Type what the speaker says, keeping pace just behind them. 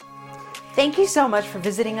Thank you so much for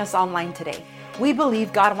visiting us online today. We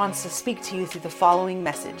believe God wants to speak to you through the following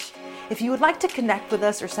message. If you would like to connect with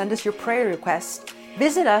us or send us your prayer requests,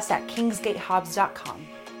 visit us at kingsgatehobbs.com.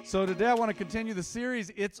 So today I want to continue the series,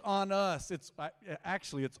 It's on Us. It's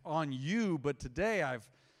on you, but today I've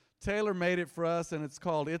tailor-made it for us, and it's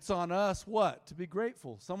called It's on Us, what? To be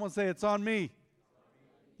grateful. Someone say, it's on me.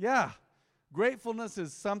 Yeah. Gratefulness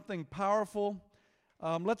is something powerful.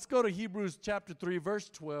 Let's go to Hebrews chapter 3, verse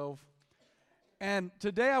 12. And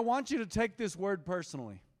today I want you to take this word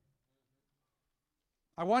personally.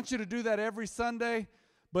 I want you to do that every Sunday,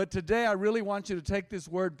 but today I really want you to take this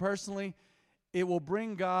word personally. It will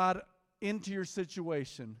bring God into your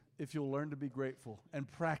situation if you'll learn to be grateful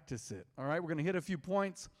and practice it. All right, we're going to hit a few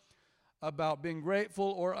points about being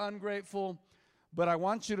grateful or ungrateful, but I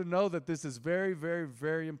want you to know that this is very, very,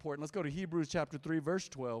 very important. Let's go to Hebrews chapter 3, verse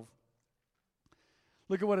 12.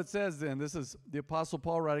 Look at what it says then. This is the Apostle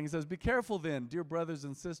Paul writing. He says, "Be careful then, dear brothers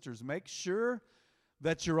and sisters. Make sure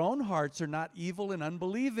that your own hearts are not evil and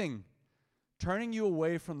unbelieving, turning you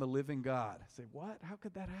away from the living God." I say, what? How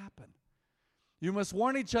could that happen? "You must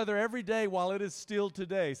warn each other every day while it is still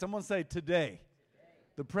today." Someone say today.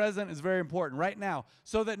 The present is very important, right now.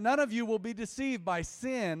 "So that none of you will be deceived by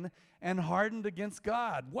sin and hardened against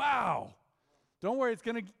God." Wow. Don't worry, it's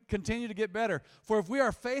going to continue to get better. "For if we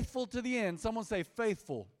are faithful to the end," someone say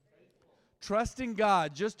faithful. "Trusting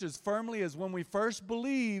God just as firmly as when we first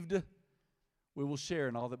believed, we will share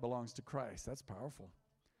in all that belongs to Christ." That's powerful.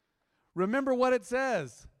 Remember what it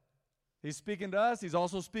says. He's speaking to us. He's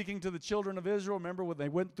also speaking to the children of Israel. Remember when they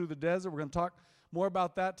went through the desert? We're going to talk more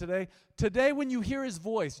about that today. "Today when you hear his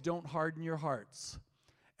voice, don't harden your hearts,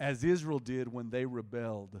 as Israel did when they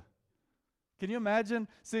rebelled." Can you imagine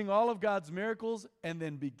seeing all of God's miracles and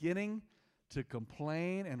then beginning to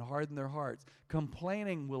complain and harden their hearts?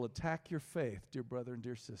 Complaining will attack your faith, dear brother and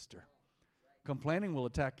dear sister. Complaining will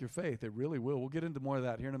attack your faith. It really will. We'll get into more of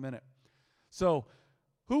that here in a minute. So,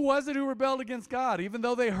 who was it who rebelled against God, even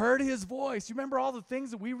though they heard his voice? You remember all the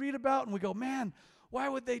things that we read about and we go, man, why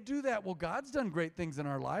would they do that? Well, God's done great things in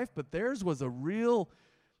our life, but theirs was a real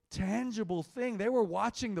tangible thing. They were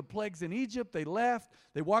watching the plagues in Egypt. They left.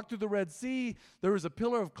 They walked through the Red Sea. There was a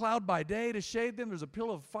pillar of cloud by day to shade them. There's a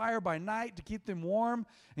pillar of fire by night to keep them warm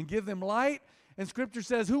and give them light. And Scripture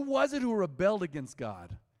says, who was it who rebelled against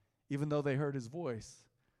God, even though they heard his voice?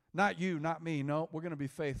 Not you, not me. No, we're going to be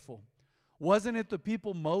faithful. Wasn't it the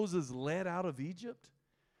people Moses led out of Egypt?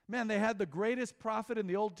 Man, they had the greatest prophet in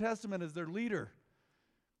the Old Testament as their leader.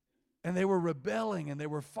 And they were rebelling, and they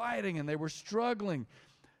were fighting, and they were struggling.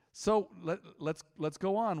 So let's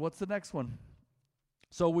go on. What's the next one?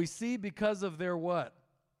 So we see because of their what?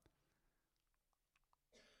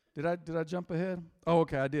 Did I jump ahead? Oh,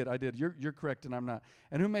 okay, I did. You're correct, and I'm not.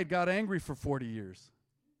 "And who made God angry for 40 years?"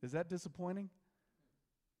 Is that disappointing?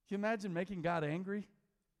 Can you imagine making God angry?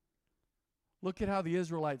 Look at how the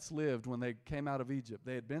Israelites lived when they came out of Egypt.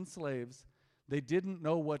 They had been slaves. They didn't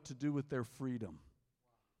know what to do with their freedom.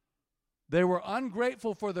 They were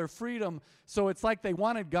ungrateful for their freedom, so it's like they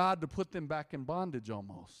wanted God to put them back in bondage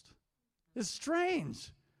almost. It's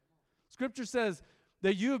strange. Scripture says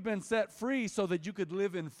that you have been set free so that you could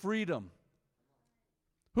live in freedom.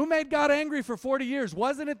 Who made God angry for 40 years?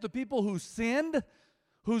 Wasn't it the people who sinned?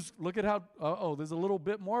 Look at how, there's a little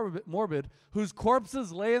bit morbid, whose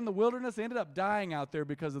corpses lay in the wilderness, ended up dying out there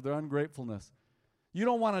because of their ungratefulness. You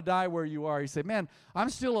don't want to die where you are. You say, man, I'm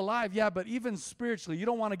still alive. Yeah, but even spiritually, you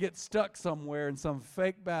don't want to get stuck somewhere in some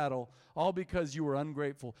fake battle, all because you were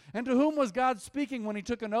ungrateful. And to whom was God speaking when he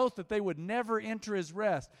took an oath that they would never enter his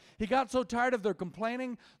rest? He got so tired of their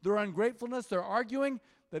complaining, their ungratefulness, their arguing,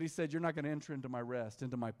 that he said, you're not going to enter into my rest,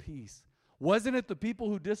 into my peace. Wasn't it the people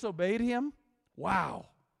who disobeyed him? Wow.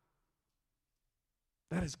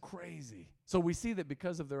 That is crazy. So we see that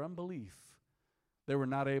because of their unbelief, they were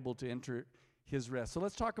not able to enter his rest. So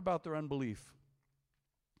let's talk about their unbelief.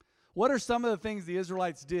 What are some of the things the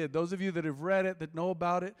Israelites did? Those of you that have read it, that know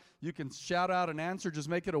about it, you can shout out an answer. Just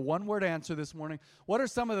make it a one-word answer this morning. What are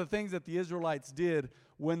some of the things that the Israelites did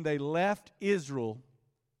when they left when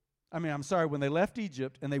they left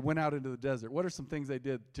Egypt and they went out into the desert? What are some things they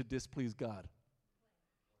did to displease God?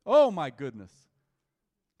 Oh my goodness.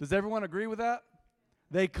 Does everyone agree with that?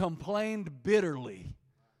 They complained bitterly.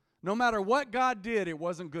 No matter what God did, it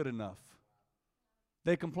wasn't good enough.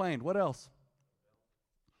 They complained. What else?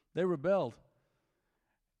 They rebelled.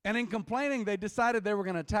 And in complaining, they decided they were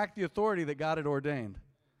going to attack the authority that God had ordained. I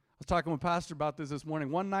was talking with Pastor about this morning.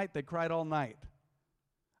 One night, they cried all night.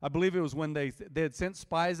 I believe it was when they had sent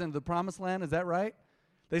spies into the promised land. Is that right?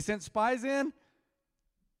 They sent spies in,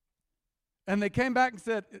 and they came back and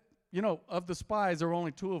said, You know, of the spies, there were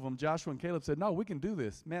only 2 of them. Joshua and Caleb said, no, we can do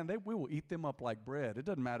this. Man, we will eat them up like bread. It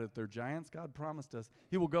doesn't matter if they're giants. God promised us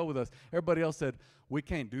he will go with us. Everybody else said, we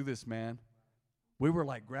can't do this, man. We were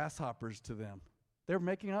like grasshoppers to them. They were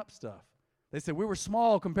making up stuff. They said we were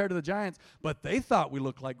small compared to the giants, but they thought we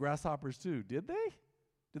looked like grasshoppers too. Did they?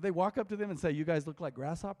 Did they walk up to them and say, you guys look like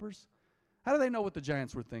grasshoppers? How do they know what the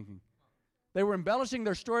giants were thinking? They were embellishing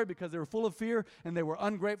their story because they were full of fear and they were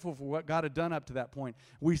ungrateful for what God had done up to that point.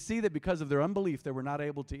 We see that because of their unbelief, they were not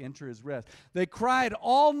able to enter his rest. They cried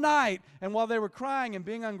all night, and while they were crying and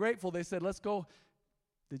being ungrateful, they said, let's go.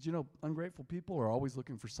 Did you know ungrateful people are always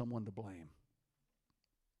looking for someone to blame?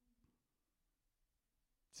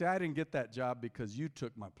 See, I didn't get that job because you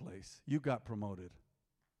took my place. You got promoted.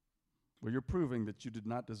 Well, you're proving that you did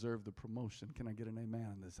not deserve the promotion. Can I get an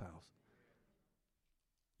amen in this house?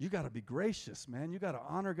 You got to be gracious, man. You got to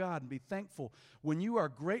honor God and be thankful. When you are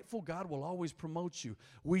grateful, God will always promote you.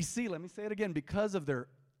 We see, let me say it again, because of their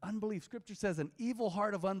unbelief. Scripture says an evil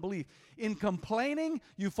heart of unbelief. In complaining,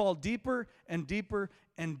 you fall deeper and deeper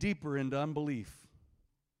and deeper into unbelief.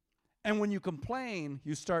 And when you complain,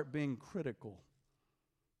 you start being critical.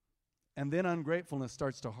 And then ungratefulness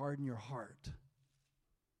starts to harden your heart.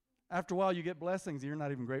 After a while, you get blessings, and you're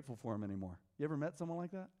not even grateful for them anymore. You ever met someone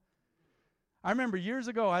like that? I remember years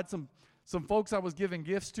ago, I had some folks I was giving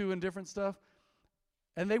gifts to and different stuff,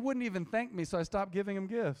 and they wouldn't even thank me, so I stopped giving them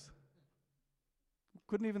gifts.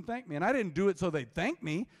 Couldn't even thank me. And I didn't do it so they'd thank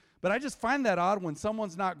me, but I just find that odd when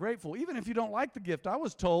someone's not grateful. Even if you don't like the gift, I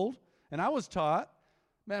was told, and I was taught,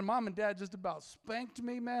 man, Mom and Dad just about spanked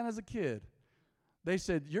me, man, as a kid. They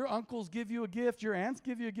said, your uncles give you a gift, your aunts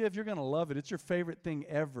give you a gift, you're going to love it. It's your favorite thing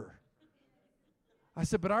ever. I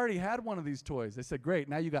said, but I already had one of these toys. They said, great,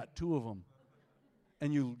 now you got 2 of them.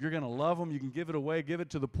 And you're going to love them. You can give it away, give it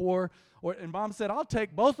to the poor. And Mom said, I'll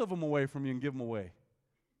take both of them away from you and give them away.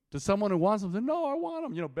 To someone who wants them, said, no, I want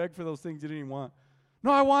them. You know, beg for those things you didn't even want.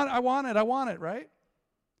 No, I want it, right?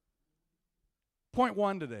 Point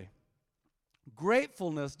 1 today.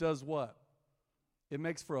 Gratefulness does what? It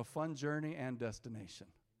makes for a fun journey and destination.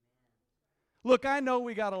 Look, I know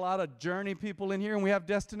we got a lot of journey people in here, and we have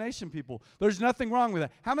destination people. There's nothing wrong with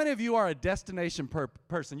that. How many of you are a destination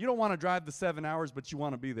person? You don't want to drive the 7 hours, but you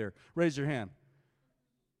want to be there. Raise your hand.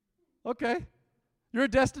 Okay. You're a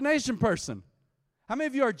destination person. How many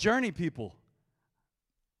of you are journey people?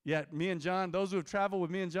 Yeah, me and John, those who have traveled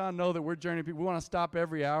with me and John know that we're journey people. We want to stop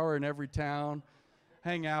every hour in every town,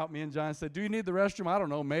 hang out. Me and John said, do you need the restroom? I don't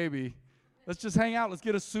know, maybe. Let's just hang out. Let's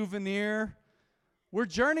get a souvenir. We're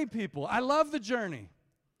journey people. I love the journey.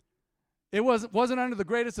 It wasn't under the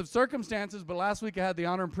greatest of circumstances, but last week I had the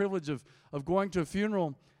honor and privilege of going to a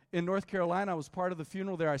funeral in North Carolina. I was part of the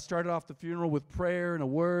funeral there. I started off the funeral with prayer and a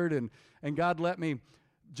word, and God let me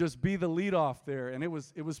just be the lead off there, and it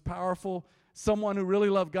was powerful. Someone who really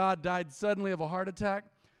loved God died suddenly of a heart attack.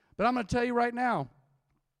 But I'm going to tell you right now,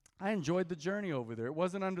 I enjoyed the journey over there. It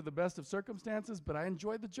wasn't under the best of circumstances, but I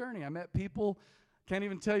enjoyed the journey. I met people. Can't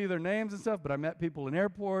even tell you their names and stuff, but I met people in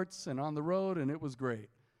airports and on the road, and it was great.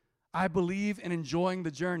 I believe in enjoying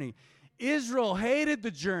the journey. Israel hated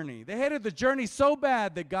the journey. They hated the journey so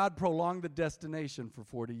bad that God prolonged the destination for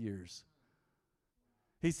 40 years.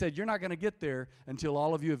 He said, you're not going to get there until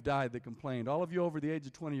all of you have died that complained. All of you over the age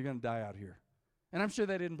of 20, you're going to die out here. And I'm sure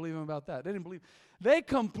they didn't believe him about that. They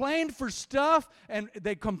complained for stuff, and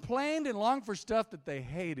they complained and longed for stuff that they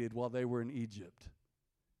hated while they were in Egypt.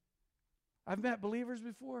 I've met believers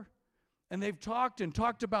before, and they've talked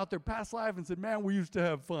about their past life and said, man, we used to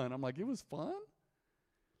have fun. I'm like, it was fun?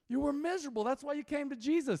 You were miserable. That's why you came to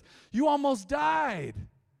Jesus. You almost died.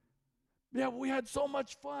 Yeah, but we had so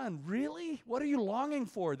much fun. Really? What are you longing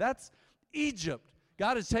for? That's Egypt.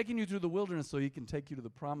 God is taking you through the wilderness so he can take you to the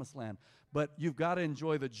promised land. But you've got to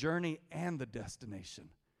enjoy the journey and the destination.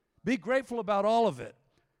 Be grateful about all of it.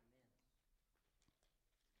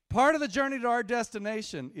 Part of the journey to our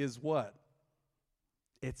destination is what?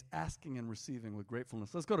 It's asking and receiving with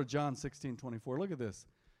gratefulness. Let's go to John 16:24. Look at this.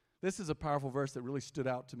 This is a powerful verse that really stood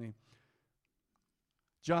out to me.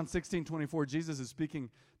 John 16:24, Jesus is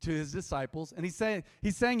speaking to his disciples, and he's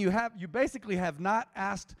saying you basically have not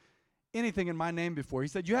asked anything in my name before. He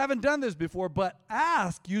said, you haven't done this before, but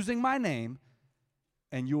ask using my name,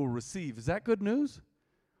 and you will receive. Is that good news?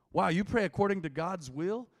 Wow, you pray according to God's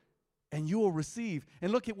will, and you will receive.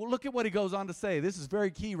 And look at what he goes on to say. This is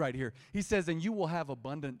very key right here. He says, and you will have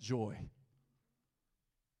abundant joy.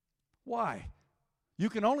 Why? You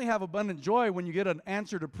can only have abundant joy when you get an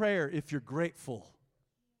answer to prayer if you're grateful.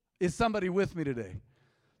 Is somebody with me today?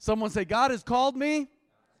 Someone say, God has called me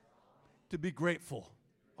to be grateful.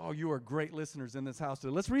 Oh, you are great listeners in this house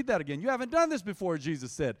today. Let's read that again. You haven't done this before,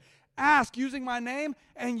 Jesus said. Ask using my name,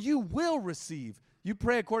 and you will receive. You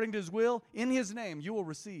pray according to his will, in his name, you will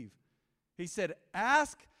receive. He said,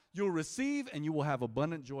 ask, you'll receive, and you will have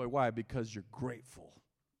abundant joy. Why? Because you're grateful.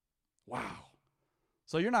 Wow.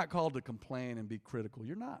 So you're not called to complain and be critical.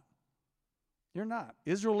 You're not. You're not.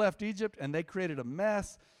 Israel left Egypt, and they created a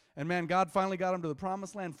mess. And man, God finally got them to the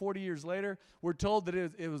promised land 40 years later. We're told that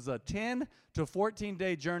it was a 10 to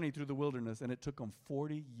 14-day journey through the wilderness, and it took them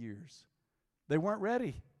 40 years. They weren't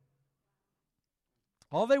ready.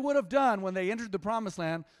 All they would have done when they entered the promised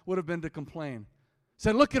land would have been to complain.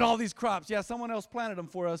 Said, look at all these crops. Yeah, someone else planted them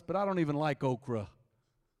for us, but I don't even like okra.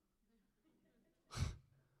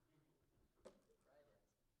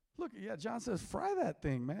 Look, yeah, John says, fry that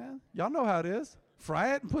thing, man. Y'all know how it is.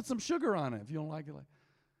 Fry it and put some sugar on it if you don't like it.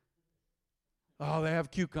 Oh, they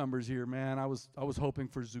have cucumbers here, man. I was hoping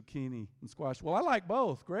for zucchini and squash. Well, I like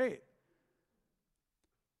both. Great.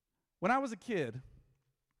 When I was a kid,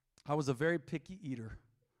 I was a very picky eater.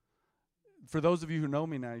 For those of you who know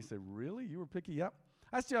me now, you say, really? You were picky? Yep.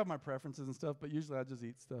 I still have my preferences and stuff, but usually I just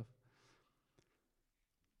eat stuff.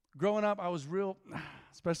 Growing up, I was real,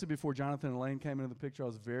 especially before Jonathan and Elaine came into the picture, I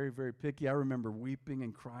was very, very picky. I remember weeping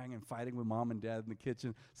and crying and fighting with mom and dad in the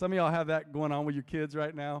kitchen. Some of y'all have that going on with your kids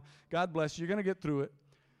right now. God bless you. You're going to get through it.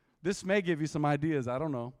 This may give you some ideas. I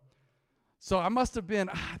don't know. So I must have been,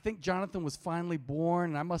 I think Jonathan was finally born,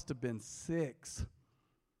 and I must have been 6.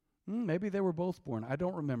 Maybe they were both born. I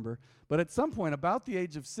don't remember. But at some point, about the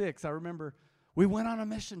age of 6, I remember we went on a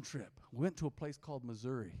mission trip. We went to a place called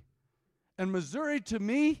Missouri. And Missouri, to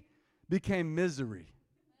me, became misery.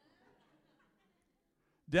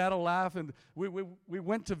 Dad will laugh, and we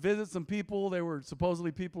went to visit some people. They were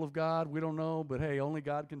supposedly people of God. We don't know, but hey, only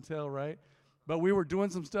God can tell, right? But we were doing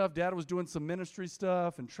some stuff. Dad was doing some ministry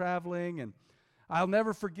stuff and traveling, and I'll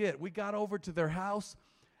never forget. We got over to their house,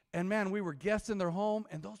 and man, we were guests in their home,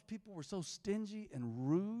 and those people were so stingy and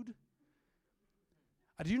rude.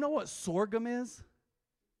 Do you know what sorghum is?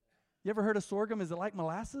 You ever heard of sorghum? Is it like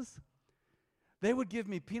molasses? They would give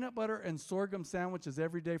me peanut butter and sorghum sandwiches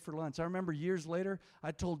every day for lunch. I remember years later,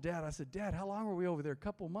 I told Dad, I said, Dad, how long were we over there? A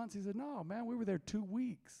couple months? He said, no, man, we were there 2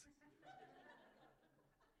 weeks.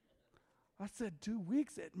 I said, 2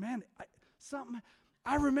 weeks?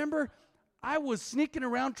 I remember I was sneaking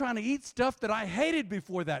around trying to eat stuff that I hated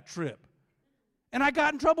before that trip. And I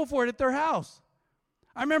got in trouble for it at their house.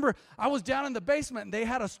 I remember I was down in the basement, and they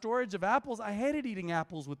had a storage of apples. I hated eating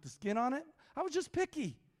apples with the skin on it. I was just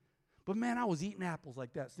picky. But, man, I was eating apples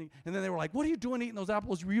like that. And then they were like, what are you doing eating those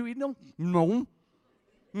apples? Were you eating them? No.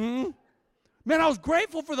 Man, I was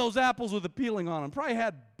grateful for those apples with the peeling on them. Probably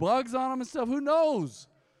had bugs on them and stuff. Who knows?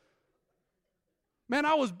 Man,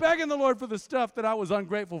 I was begging the Lord for the stuff that I was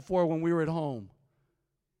ungrateful for when we were at home.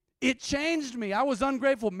 It changed me. I was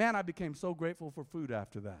ungrateful. Man, I became so grateful for food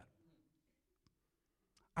after that.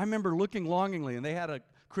 I remember looking longingly, and they had a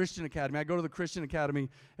Christian academy. I go to the Christian academy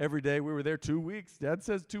every day. We were there 2 weeks. Dad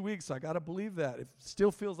says 2 weeks, so I got to believe that. It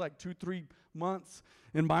still feels like 2-3 months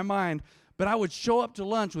in my mind. But I would show up to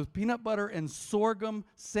lunch with peanut butter and sorghum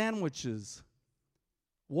sandwiches,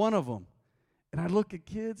 one of them. And I'd look at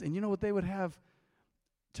kids, and you know what they would have?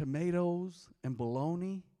 Tomatoes and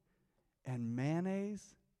bologna and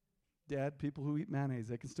mayonnaise. Dad, people who eat mayonnaise,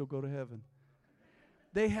 they can still go to heaven.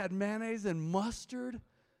 They had mayonnaise and mustard.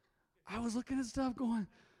 I was looking at stuff going,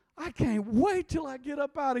 I can't wait till I get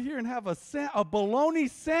up out of here and have a bologna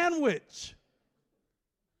sandwich.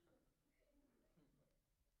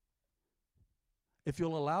 If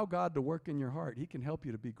you'll allow God to work in your heart, He can help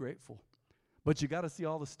you to be grateful. But you got to see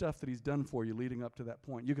all the stuff that He's done for you leading up to that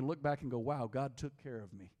point. You can look back and go, wow, God took care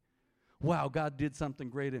of me. Wow, God did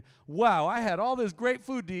something great. Wow, I had all this great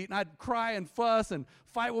food to eat, and I'd cry and fuss and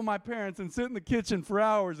fight with my parents and sit in the kitchen for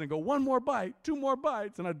hours and go, 1 more bite, 2 more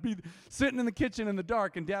bites, and I'd be sitting in the kitchen in the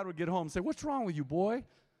dark, and Dad would get home and say, what's wrong with you, boy?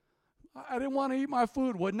 I didn't want to eat my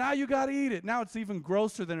food. Well, now you got to eat it. Now it's even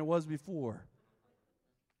grosser than it was before.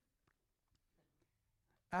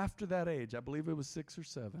 After that age, I believe it was 6 or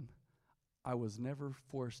 7, I was never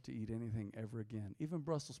forced to eat anything ever again, even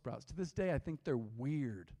Brussels sprouts. To this day, I think they're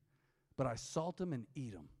weird. But I salt them and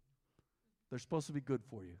eat them. They're supposed to be good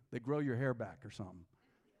for you. They grow your hair back or something.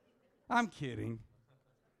 I'm kidding.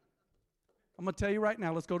 I'm going to tell you right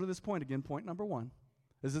now, let's go to this point again, point number 1.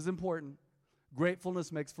 This is important.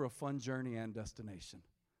 Gratefulness makes for a fun journey and destination.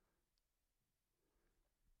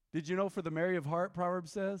 Did you know for the merry of heart,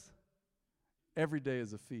 Proverbs says, every day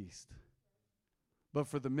is a feast. But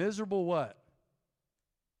for the miserable what?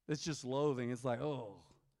 It's just loathing. It's like,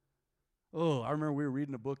 I remember we were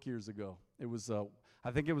reading a book years ago. It was,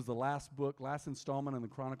 I think it was the last installment in the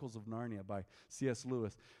Chronicles of Narnia by C.S.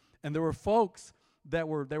 Lewis. And there were folks that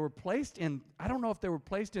were placed in, I don't know if they were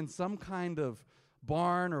placed in some kind of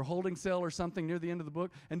barn or holding cell or something near the end of the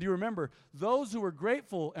book. And do you remember, those who were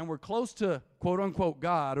grateful and were close to quote-unquote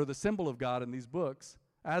God, or the symbol of God in these books,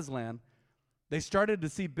 Aslan, they started to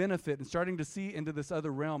see benefit and starting to see into this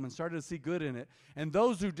other realm and started to see good in it. And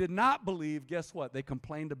those who did not believe, guess what? They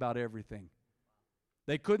complained about everything.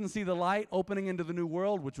 They couldn't see the light opening into the new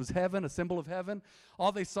world, which was heaven, a symbol of heaven.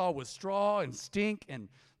 All they saw was straw and stink, and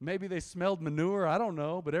maybe they smelled manure, I don't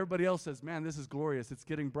know. But everybody else says, man, this is glorious. It's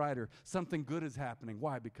getting brighter. Something good is happening.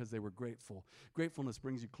 Why? Because they were grateful. Gratefulness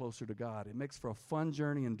brings you closer to God. It makes for a fun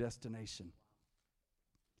journey and destination.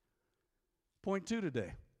 Point 2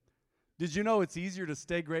 today. Did you know it's easier to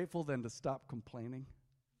stay grateful than to stop complaining?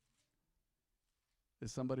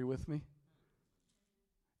 Is somebody with me?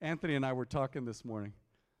 Anthony and I were talking this morning.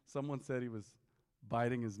 Someone said he was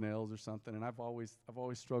biting his nails or something, and I've always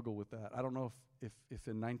struggled with that. I don't know if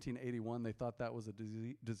in 1981 they thought that was a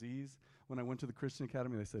disease. When I went to the Christian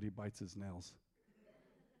Academy, they said he bites his nails.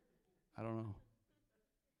 I don't know.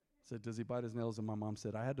 I said, does he bite his nails? And my mom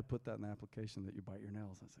said, I had to put that in the application that you bite your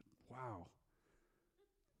nails. I said, wow.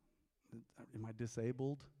 Am I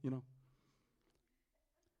disabled? You know.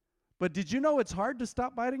 But did you know it's hard to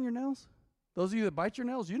stop biting your nails? Those of you that bite your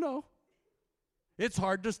nails, you know. It's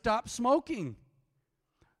hard to stop smoking.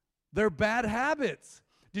 They're bad habits.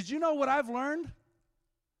 Did you know what I've learned?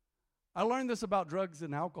 I learned this about drugs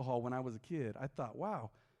and alcohol when I was a kid. I thought,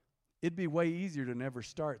 wow, it'd be way easier to never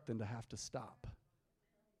start than to have to stop.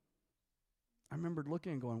 I remember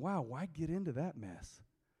looking and going, wow, why get into that mess?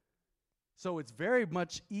 So it's very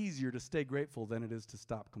much easier to stay grateful than it is to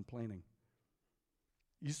stop complaining.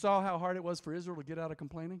 You saw how hard it was for Israel to get out of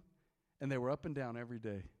complaining? And they were up and down every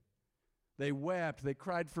day. They wept. They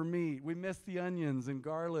cried for meat. We missed the onions and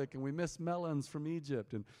garlic, and we missed melons from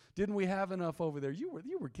Egypt. And didn't we have enough over there? You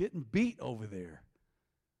were getting beat over there.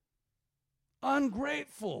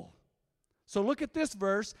 Ungrateful. So look at this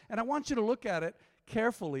verse, and I want you to look at it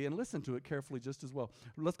carefully and listen to it carefully just as well.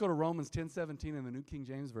 Let's go to Romans 10:17 in the New King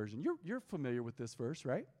James Version. You're familiar with this verse,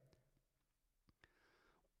 right?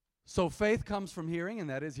 So faith comes from hearing, and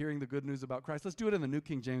that is hearing the good news about Christ. Let's do it in the New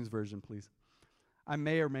King James Version, please. I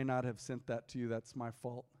may or may not have sent that to you. That's my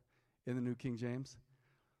fault in the New King James.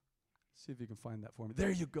 See if you can find that for me.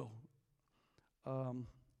 There you go.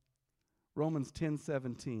 Romans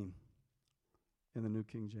 10:17 in the New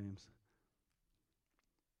King James.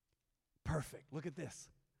 Perfect. Look at this.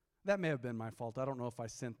 That may have been my fault. I don't know if I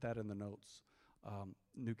sent that in the notes,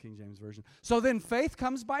 New King James Version. So then faith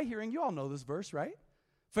comes by hearing. You all know this verse, right?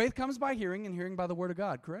 Faith comes by hearing, and hearing by the word of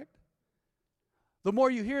God, correct? The more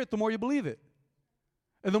you hear it, the more you believe it.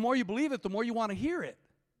 And the more you believe it, the more you want to hear it.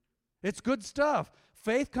 It's good stuff.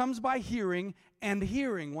 Faith comes by hearing, and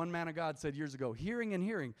hearing, one man of God said years ago, hearing and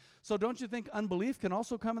hearing. So don't you think unbelief can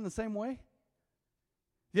also come in the same way?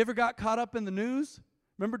 You ever got caught up in the news?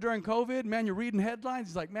 Remember during COVID, man, you're reading headlines,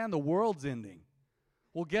 it's like, man, the world's ending.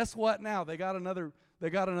 Well, guess what now? They got another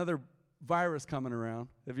virus coming around.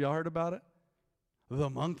 Have y'all heard about it? The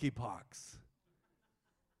monkeypox.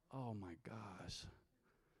 Oh my gosh.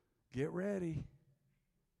 Get ready.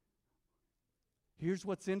 Here's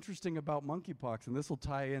what's interesting about monkeypox, and this will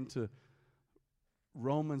tie into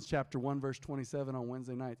Romans chapter 1, verse 27 on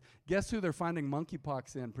Wednesday nights. Guess who they're finding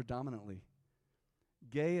monkeypox in predominantly?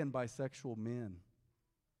 Gay and bisexual men.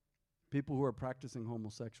 People who are practicing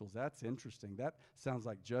homosexuals. That's interesting. That sounds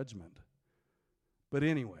like judgment. But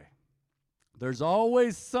anyway, there's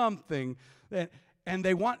always something that... And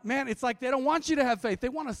they want, man, it's like they don't want you to have faith. They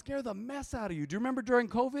want to scare the mess out of you. Do you remember during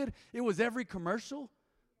COVID? It was every commercial.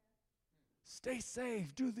 Stay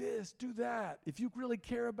safe, do this, do that. If you really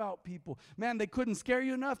care about people. Man, they couldn't scare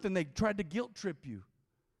you enough, then they tried to guilt trip you.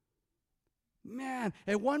 Man,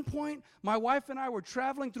 at one point, my wife and I were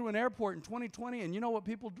traveling through an airport in 2020, and you know what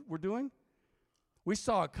people were doing? We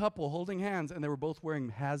saw a couple holding hands, and they were both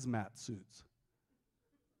wearing hazmat suits.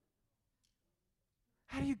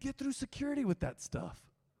 How do you get through security with that stuff?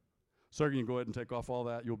 Sir, you can go ahead and take off all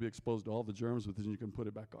that. You'll be exposed to all the germs with it, and you can put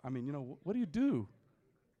it back on. I mean, you know, what do you do?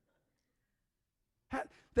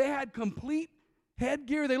 They had complete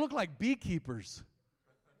headgear. They looked like beekeepers.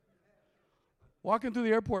 Walking through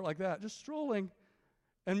the airport like that, just strolling.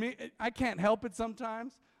 And me, I can't help it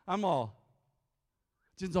sometimes. I'm all,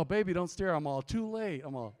 Jen's all, baby, don't stare. I'm all, too late.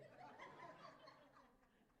 I'm all.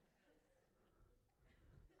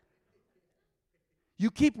 You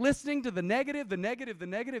keep listening to the negative, then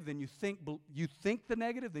you think the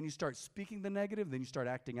negative, then you start speaking the negative, then you start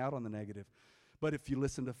acting out on the negative. But if you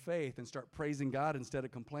listen to faith and start praising God instead of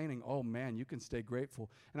complaining, oh man, you can stay grateful.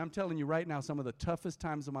 And I'm telling you right now, some of the toughest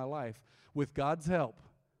times of my life, with God's help,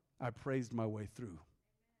 I praised my way through.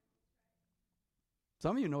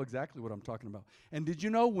 Some of you know exactly what I'm talking about. And did you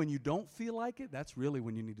know when you don't feel like it, that's really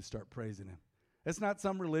when you need to start praising him. It's not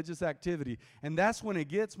some religious activity. And that's when it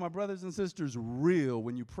gets, my brothers and sisters, real.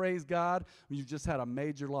 When you praise God, when you've just had a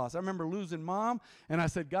major loss. I remember losing Mom, and I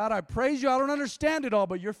said, God, I praise you. I don't understand it all,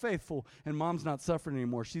 but you're faithful. And Mom's not suffering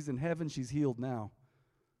anymore. She's in heaven. She's healed now.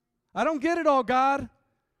 I don't get it all, God.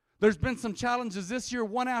 There's been some challenges this year,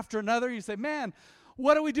 one after another. You say, man,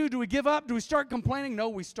 what do we do? Do we give up? Do we start complaining? No,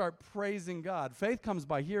 we start praising God. Faith comes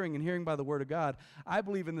by hearing, and hearing by the word of God. I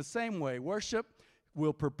believe in the same way. Worship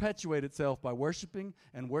will perpetuate itself by worshiping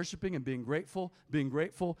and being grateful, being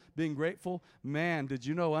grateful, being grateful. Man, did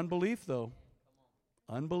you know unbelief, though?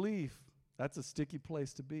 Unbelief, that's a sticky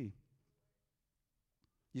place to be.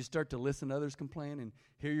 You start to listen to others complain and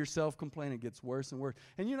hear yourself complain. It gets worse and worse.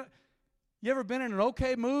 And you know, you ever been in an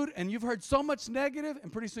okay mood and you've heard so much negative, and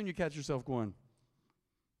pretty soon you catch yourself going,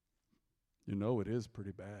 you know it is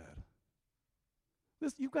pretty bad.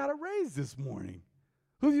 You've got a raise this morning.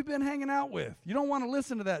 Who have you been hanging out with? You don't want to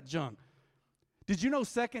listen to that junk. Did you know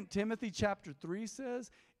 2 Timothy chapter 3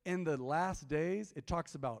 says, in the last days, it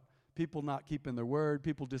talks about people not keeping their word,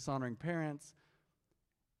 people dishonoring parents,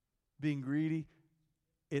 being greedy.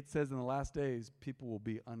 It says in the last days, people will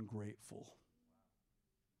be ungrateful.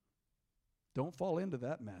 Don't fall into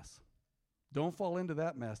that mess. Don't fall into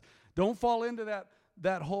that mess. Don't fall into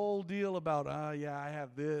that whole deal about, yeah, I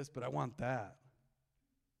have this, but I want that.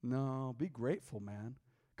 No, be grateful, man.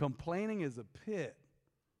 Complaining is a pit.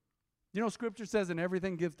 You know, Scripture says in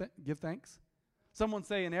everything, give thanks. Someone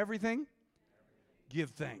say in everything, give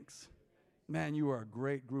thanks. Man, you are a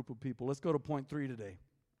great group of people. Let's go to point 3 today.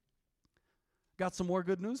 Got some more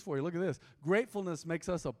good news for you. Look at this. Gratefulness makes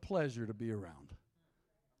us a pleasure to be around.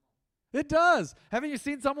 It does. Haven't you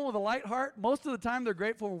seen someone with a light heart? Most of the time they're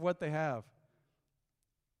grateful for what they have.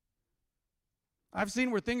 I've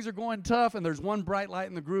seen where things are going tough and there's one bright light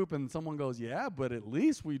in the group and someone goes, yeah, but at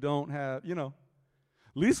least we don't have, at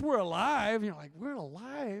least we're alive. You're like, we're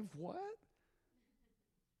alive? What?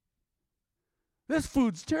 This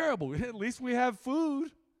food's terrible. At least we have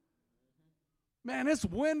food. Man, it's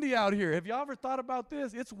windy out here. Have y'all ever thought about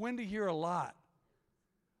this? It's windy here a lot.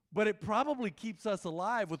 But it probably keeps us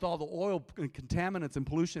alive with all the oil and contaminants and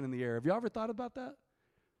pollution in the air. Have you ever thought about that?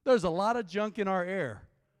 There's a lot of junk in our air.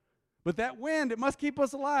 But that wind, it must keep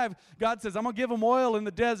us alive. God says, I'm going to give them oil in the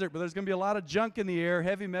desert, but there's going to be a lot of junk in the air,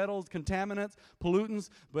 heavy metals, contaminants, pollutants,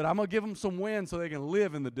 but I'm going to give them some wind so they can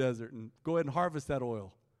live in the desert and go ahead and harvest that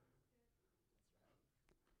oil.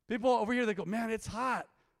 People over here, they go, man, it's hot.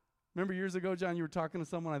 Remember years ago, John, you were talking to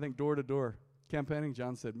someone, I think, door to door, campaigning.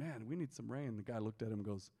 John said, man, we need some rain. The guy looked at him and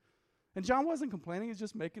goes, and John wasn't complaining. He's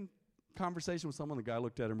just making conversation with someone. The guy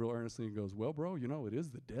looked at him real earnestly and goes, well, bro, it is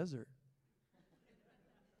the desert.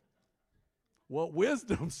 What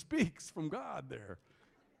wisdom speaks from God there.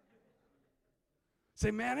 Say,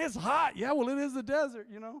 man, it's hot. Yeah, well, it is the desert,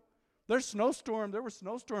 There's snowstorm. There were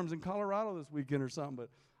snowstorms in Colorado this weekend or something, but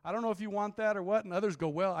I don't know if you want that or what. And others go,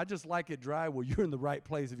 well, I just like it dry. Well, you're in the right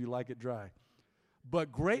place if you like it dry.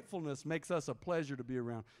 But gratefulness makes us a pleasure to be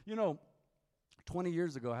around. 20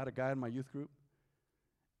 years ago, I had a guy in my youth group,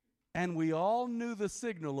 and we all knew the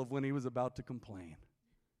signal of when he was about to complain.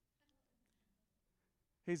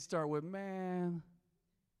 He'd start with, man.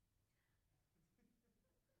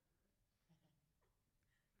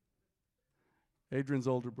 Adrian's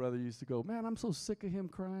older brother used to go, man, I'm so sick of him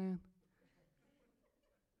crying.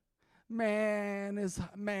 Man,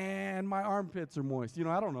 my armpits are moist.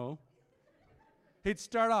 I don't know. He'd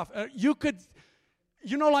start off.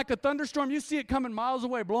 Like a thunderstorm, you see it coming miles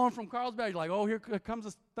away, blowing from Carlsbad. You're like, oh, here comes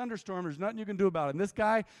a thunderstorm. There's nothing you can do about it. And this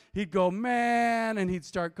guy, he'd go, man, and he'd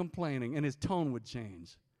start complaining, and his tone would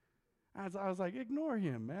change. I was like, ignore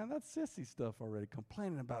him, man. That's sissy stuff already,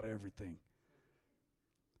 complaining about everything.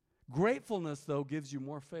 Gratefulness, though, gives you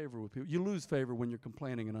more favor with people. You lose favor when you're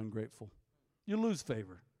complaining and ungrateful. You lose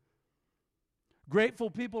favor. Grateful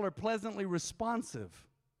people are pleasantly responsive.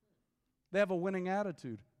 They have a winning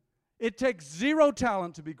attitude. It takes zero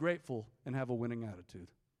talent to be grateful and have a winning attitude.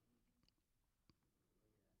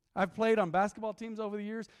 I've played on basketball teams over the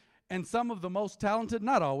years, and some of the most talented,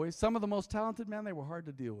 not always, some of the most talented, man, they were hard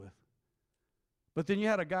to deal with. But then you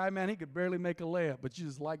had a guy, man, he could barely make a layup, but you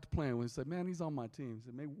just liked playing with him. You said, man, he's on my team.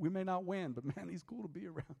 Said, we may not win, but, man, he's cool to be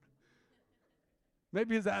around.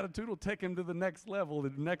 Maybe his attitude will take him to the next level,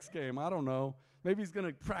 the next game. I don't know. Maybe he's going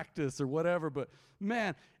to practice or whatever. But,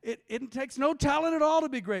 man, it takes no talent at all to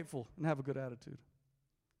be grateful and have a good attitude.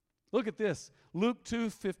 Look at this. Luke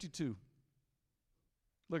 2:52.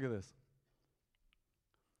 Look at this.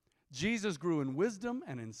 Jesus grew in wisdom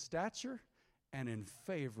and in stature and in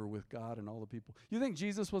favor with God and all the people. You think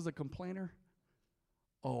Jesus was a complainer?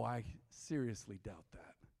 Oh, I seriously doubt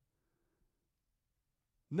that.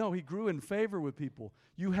 No, he grew in favor with people.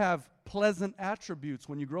 You have pleasant attributes.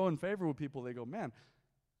 When you grow in favor with people, they go, man,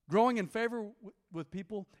 growing in favor with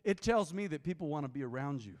people, it tells me that people want to be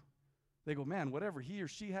around you. They go, man, whatever he or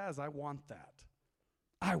she has, I want that.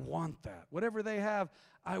 I want that. Whatever they have,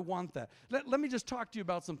 I want that. Let me just talk to you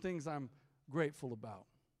about some things I'm grateful about.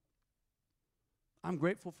 I'm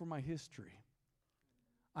grateful for my history.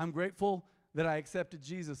 I'm grateful that I accepted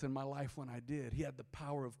Jesus in my life when I did. He had the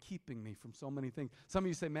power of keeping me from so many things. Some of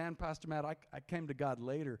you say, man, Pastor Matt, I came to God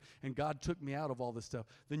later, and God took me out of all this stuff.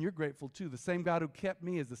 Then you're grateful too. The same God who kept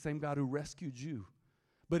me is the same God who rescued you.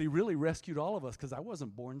 But he really rescued all of us because I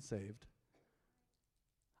wasn't born saved.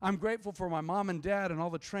 I'm grateful for my mom and dad and all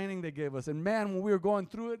the training they gave us. And man, when we were going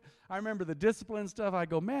through it, I remember the discipline stuff. I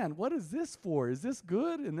go, man, what is this for? Is this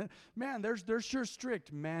good? And then, man, they're sure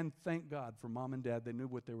strict. Man, thank God for mom and dad. They knew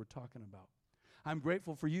what they were talking about. I'm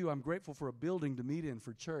grateful for you. I'm grateful for a building to meet in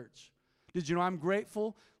for church. Did you know I'm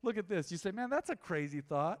grateful? Look at this. You say, man, that's a crazy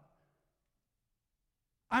thought.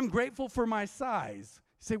 I'm grateful for my size.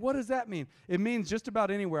 You say, what does that mean? It means just about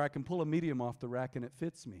anywhere I can pull a medium off the rack and it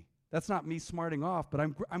fits me. That's not me smarting off, but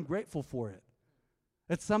I'm grateful for it.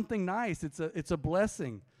 It's something nice. It's a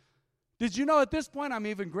blessing. Did you know at this point I'm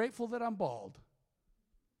even grateful that I'm bald?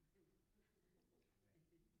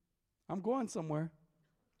 I'm going somewhere.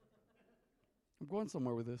 I'm going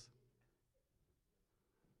somewhere with this.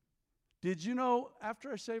 Did you know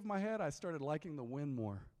after I shaved my head, I started liking the wind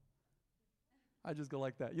more? I just go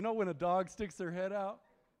like that. You know when a dog sticks their head out?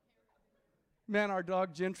 Man, our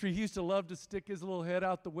dog Gentry, he used to love to stick his little head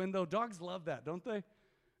out the window. Dogs love that, don't they?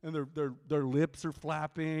 And their lips are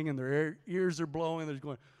flapping and their ears are blowing. They're just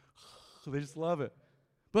going, they just love it.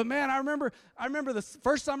 But man, I remember the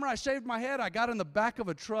first summer I shaved my head, I got in the back of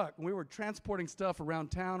a truck, and we were transporting stuff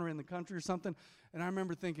around town or in the country or something, and I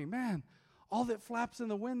remember thinking, man, all that flaps in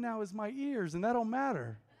the wind now is my ears, and that don't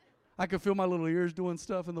matter. I could feel my little ears doing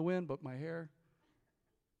stuff in the wind, but my hair.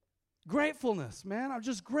 Gratefulness, man, I'm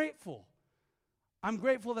just grateful. I'm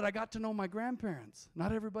grateful that I got to know my grandparents.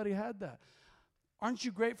 Not everybody had that. Aren't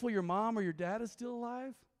you grateful your mom or your dad is still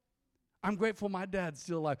alive? I'm grateful my dad's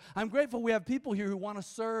still alive. I'm grateful we have people here who want to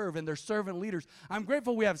serve and they're servant leaders. I'm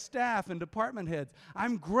grateful we have staff and department heads.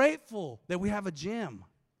 I'm grateful that we have a gym.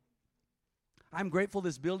 I'm grateful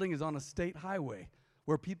this building is on a state highway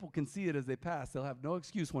where people can see it as they pass. They'll have no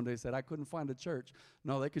excuse one day said, I couldn't find a church.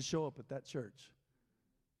 No, they could show up at that church.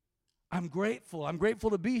 I'm grateful. I'm grateful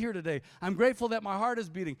to be here today. I'm grateful that my heart is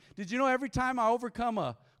beating. Did you know every time I overcome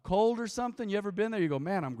a cold or something, you ever been there? You go,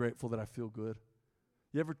 man, I'm grateful that I feel good.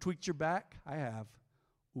 You ever tweaked your back? I have.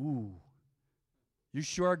 Ooh. You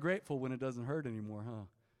sure are grateful when it doesn't hurt anymore, huh?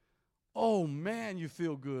 Oh, man, you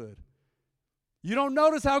feel good. You don't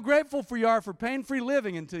notice how grateful you are for pain-free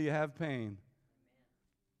living until you have pain.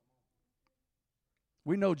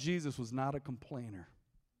 We know Jesus was not a complainer.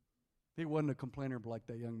 He wasn't a complainer like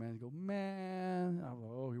that young man. You go, man,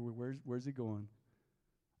 oh, where's he going?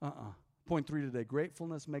 Point 3 today,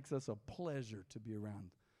 gratefulness makes us a pleasure to be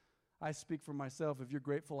around. I speak for myself. If you're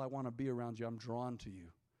grateful, I want to be around you. I'm drawn to you.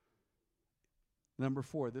 Number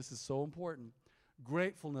 4, this is so important.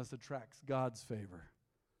 Gratefulness attracts God's favor.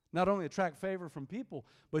 Not only attract favor from people,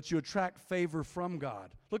 but you attract favor from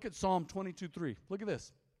God. Look at Psalm 22:3. Look at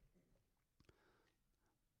this.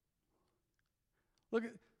 Look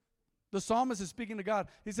at the psalmist is speaking to God.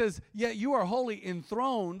 He says, yet you are holy,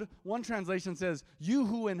 enthroned. One translation says, you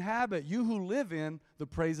who inhabit, you who live in the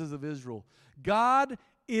praises of Israel. God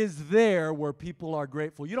is there where people are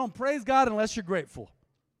grateful. You don't praise God unless you're grateful.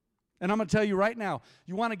 And I'm going to tell you right now,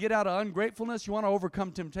 you want to get out of ungratefulness, you want to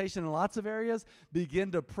overcome temptation in lots of areas,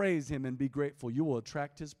 begin to praise Him and be grateful. You will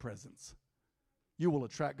attract His presence. You will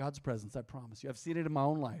attract God's presence, I promise you. I've seen it in my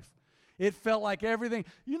own life. It felt like everything,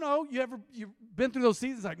 you've been through those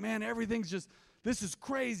seasons like, man, everything's just, this is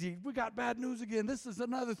crazy. We got bad news again. This is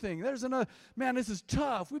another thing. There's another, man, this is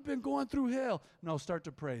tough. We've been going through hell. No, start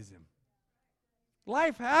to praise Him.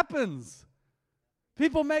 Life happens.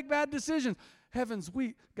 People make bad decisions. Heavens,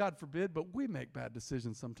 God forbid, but we make bad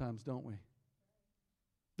decisions sometimes, don't we?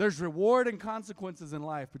 There's reward and consequences in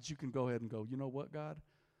life, but you can go ahead and go, you know what, God?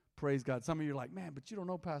 Praise God. Some of you are like, man, but you don't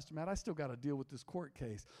know, Pastor Matt, I still got to deal with this court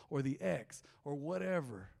case or the ex or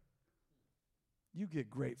whatever. You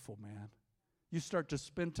get grateful, man. You start to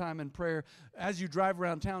spend time in prayer. As you drive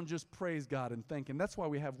around town, just praise God and thank Him. That's why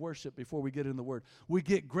we have worship before we get in the Word. We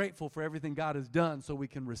get grateful for everything God has done so we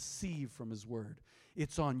can receive from His Word.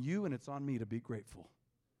 It's on you and it's on me to be grateful.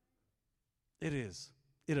 It is.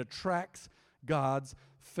 It attracts God's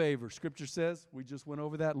favor. Scripture says, we just went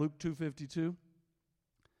over that, Luke 2:52.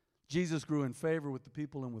 Jesus grew in favor with the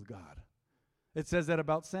people and with God. It says that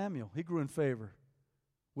about Samuel. He grew in favor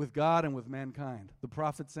with God and with mankind, the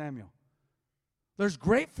prophet Samuel. There's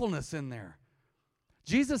gratefulness in there.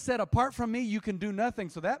 Jesus said, apart from me, you can do nothing.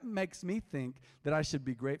 So that makes me think that I should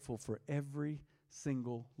be grateful for every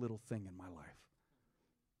single little thing in my life.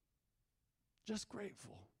 Just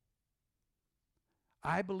grateful.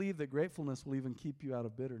 I believe that gratefulness will even keep you out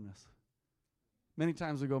of bitterness. Many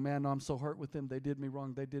times we go, man, no, I'm so hurt with them. They did me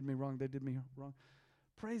wrong. They did me wrong. They did me wrong.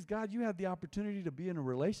 Praise God, you had the opportunity to be in a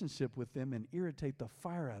relationship with them and irritate the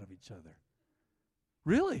fire out of each other.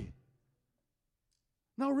 Really?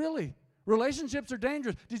 No, really. Relationships are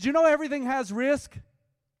dangerous. Did you know everything has risk?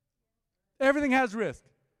 Everything has risk.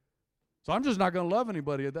 So I'm just not going to love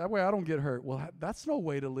anybody. That way I don't get hurt. Well, that's no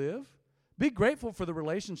way to live. Be grateful for the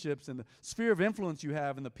relationships and the sphere of influence you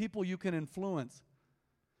have and the people you can influence.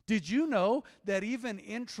 Did you know that even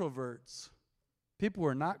introverts, people who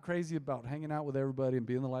are not crazy about hanging out with everybody and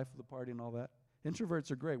being the life of the party and all that,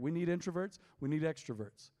 introverts are great. We need introverts. We need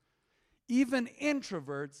extroverts. Even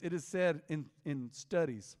introverts, it is said in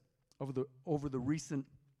studies over the recent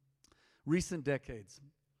decades,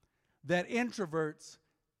 that introverts,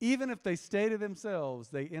 even if they stay to themselves,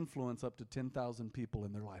 they influence up to 10,000 people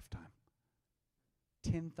in their lifetime.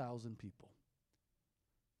 10,000 people.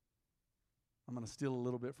 I'm going to steal a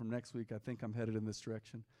little bit from next week. I think I'm headed in this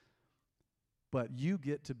direction. But you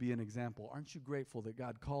get to be an example. Aren't you grateful that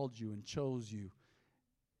God called you and chose you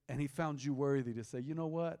and He found you worthy to say, you know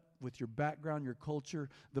what? With your background, your culture,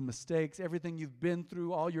 the mistakes, everything you've been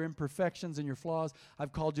through, all your imperfections and your flaws,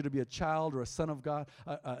 I've called you to be a child or a son of God,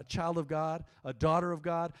 a child of God, a daughter of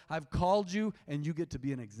God. I've called you, and you get to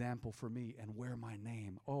be an example for me and wear my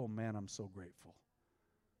name. Oh, man, I'm so grateful.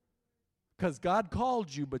 Because God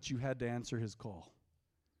called you, but you had to answer His call.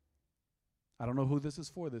 I don't know who this is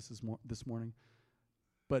for this morning,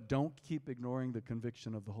 but don't keep ignoring the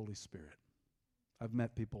conviction of the Holy Spirit. I've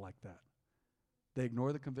met people like that. They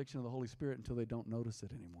ignore the conviction of the Holy Spirit until they don't notice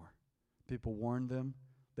it anymore. People warned them.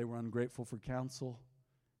 They were ungrateful for counsel,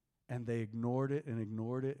 and they ignored it and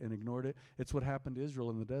ignored it and ignored it. It's what happened to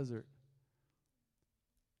Israel in the desert.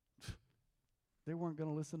 They weren't going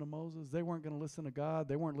to listen to Moses. They weren't going to listen to God.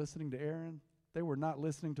 They weren't listening to Aaron. They were not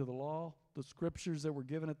listening to the law, the scriptures that were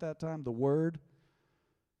given at that time, the word.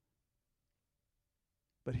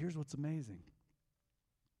 But here's what's amazing.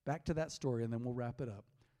 Back to that story, and then we'll wrap it up.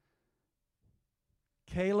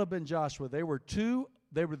 Caleb and Joshua, they were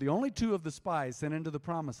the only two of the spies sent into the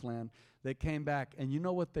promised land that came back. And you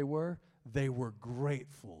know what they were? They were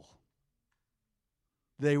grateful.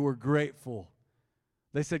 They were grateful.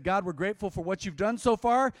 They said, God, we're grateful for what you've done so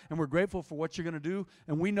far, and we're grateful for what you're going to do,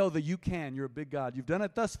 and we know that you can. You're a big God. You've done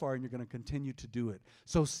it thus far, and you're going to continue to do it.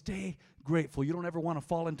 So stay grateful. You don't ever want to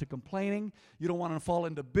fall into complaining. You don't want to fall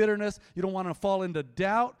into bitterness. You don't want to fall into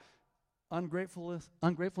doubt. Ungratefulness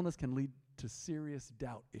can lead to serious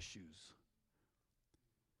doubt issues.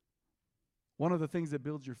 One of the things that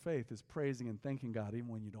builds your faith is praising and thanking God even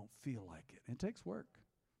when you don't feel like it. It takes work.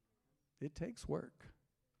 It takes work.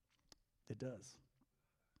 It does.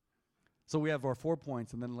 So we have our 4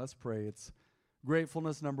 points, and then let's pray. It's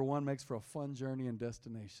gratefulness, number one, makes for a fun journey and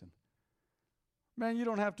destination. Man, you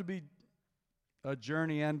don't have to be a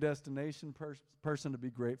journey and destination person to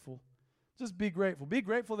be grateful. Just be grateful. Be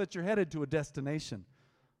grateful that you're headed to a destination.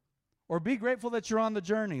 Or be grateful that you're on the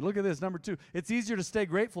journey. Look at this, number 2. It's easier to stay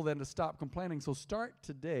grateful than to stop complaining. So start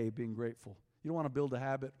today being grateful. You don't want to build a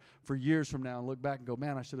habit for years from now and look back and go,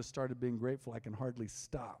 man, I should have started being grateful. I can hardly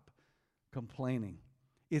stop complaining.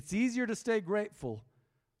 It's easier to stay grateful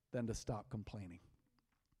than to stop complaining.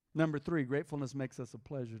 Number 3, gratefulness makes us a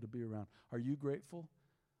pleasure to be around. Are you grateful?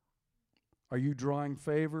 Are you drawing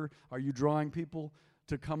favor? Are you drawing people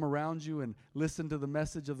to come around you and listen to the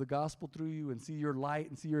message of the gospel through you and see your light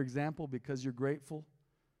and see your example because you're grateful?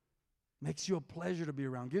 Makes you a pleasure to be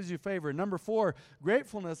around, gives you favor. And number 4,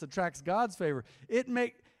 gratefulness attracts God's favor.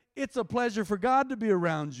 It's a pleasure for God to be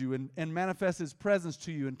around you and manifest His presence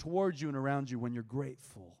to you and towards you and around you when you're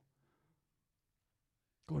grateful.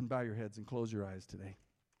 Go ahead and bow your heads and close your eyes today.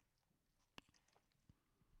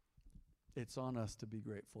 It's on us to be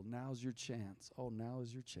grateful. Now's your chance. Oh, now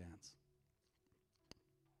is your chance.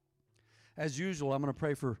 As usual, I'm going to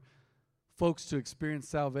pray for folks to experience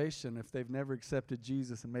salvation if they've never accepted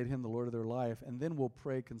Jesus and made Him the Lord of their life. And then we'll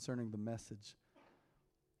pray concerning the message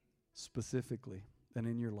specifically and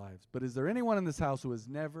in your lives. But is there anyone in this house who has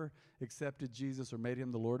never accepted Jesus or made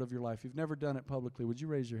Him the Lord of your life? You've never done it publicly. Would you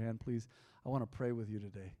raise your hand, please? I want to pray with you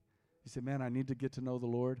today. You say, man, I need to get to know the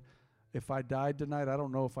Lord. If I died tonight, I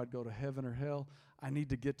don't know if I'd go to heaven or hell. I need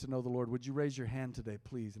to get to know the Lord. Would you raise your hand today,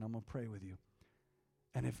 please? And I'm going to pray with you.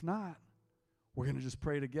 And if not, we're going to just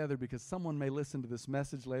pray together because someone may listen to this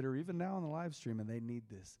message later, or even now on the live stream, and they need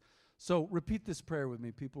this. So repeat this prayer with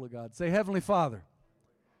me, people of God. Say, Heavenly Father,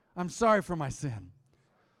 I'm sorry for my sin.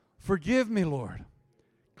 Forgive me, Lord.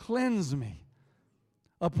 Cleanse me.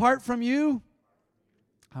 Apart from you,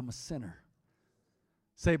 I'm a sinner.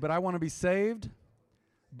 Say, but I want to be saved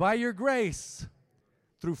by your grace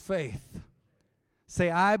through faith. Say,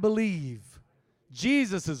 I believe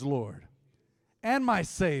Jesus is Lord and my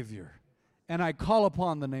Savior, and I call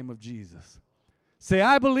upon the name of Jesus. Say,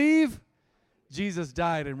 I believe Jesus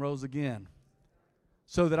died and rose again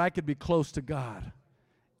so that I could be close to God,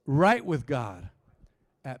 right with God,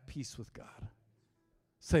 at peace with God.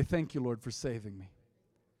 Say, thank you, Lord, for saving me.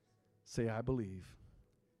 Say, I believe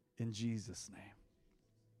in Jesus' name.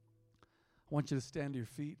 I want you to stand to your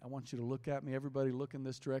feet. I want you to look at me. Everybody look in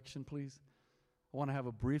this direction, please. I want to have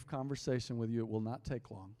a brief conversation with you. It will not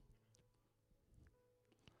take long.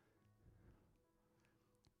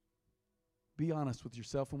 Be honest with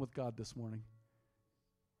yourself and with God this morning.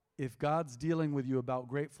 If God's dealing with you about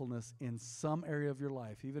gratefulness in some area of your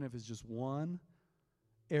life, even if it's just one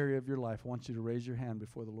area of your life, I want you to raise your hand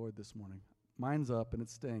before the Lord this morning. Mine's up and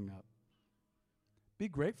it's staying up. Be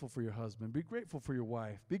grateful for your husband. Be grateful for your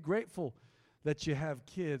wife. Be grateful that you have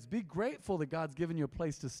kids. Be grateful that God's given you a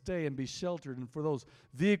place to stay and be sheltered, and for those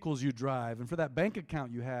vehicles you drive, and for that bank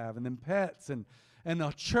account you have, and then pets, and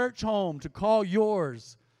a church home to call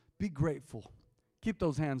yours. Be grateful. Keep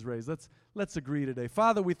those hands raised. Let's agree today.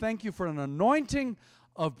 Father, we thank you for an anointing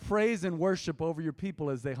of praise and worship over your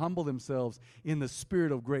people as they humble themselves in the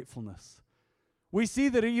spirit of gratefulness. We see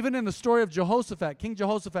that even in the story of Jehoshaphat, King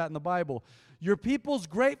Jehoshaphat in the Bible, your people's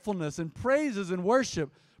gratefulness and praises and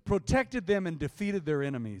worship protected them and defeated their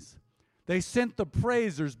enemies. They sent the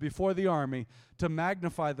praisers before the army to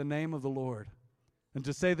magnify the name of the Lord and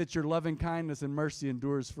to say that your loving kindness and mercy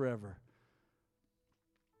endures forever.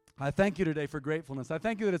 I thank you today for gratefulness. I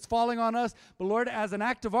thank you that it's falling on us, but Lord, as an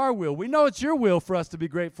act of our will. We know it's your will for us to be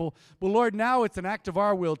grateful, but Lord, now it's an act of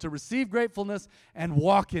our will to receive gratefulness and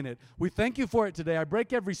walk in it. We thank you for it today. I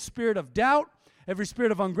break every spirit of doubt, every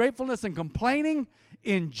spirit of ungratefulness and complaining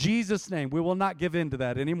in Jesus' name. We will not give in to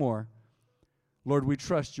that anymore. Lord, we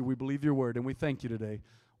trust you. We believe your word, and we thank you today.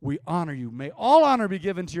 We honor you. May all honor be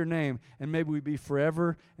given to your name, and may we be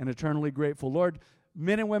forever and eternally grateful. Lord,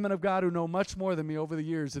 men and women of God who know much more than me over the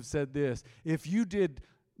years have said this: if you did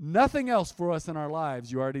nothing else for us in our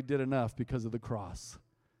lives, you already did enough because of the cross.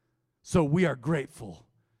 So we are grateful.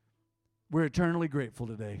 We're eternally grateful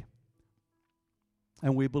today.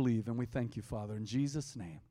 And we believe and we thank you, Father, in Jesus' name.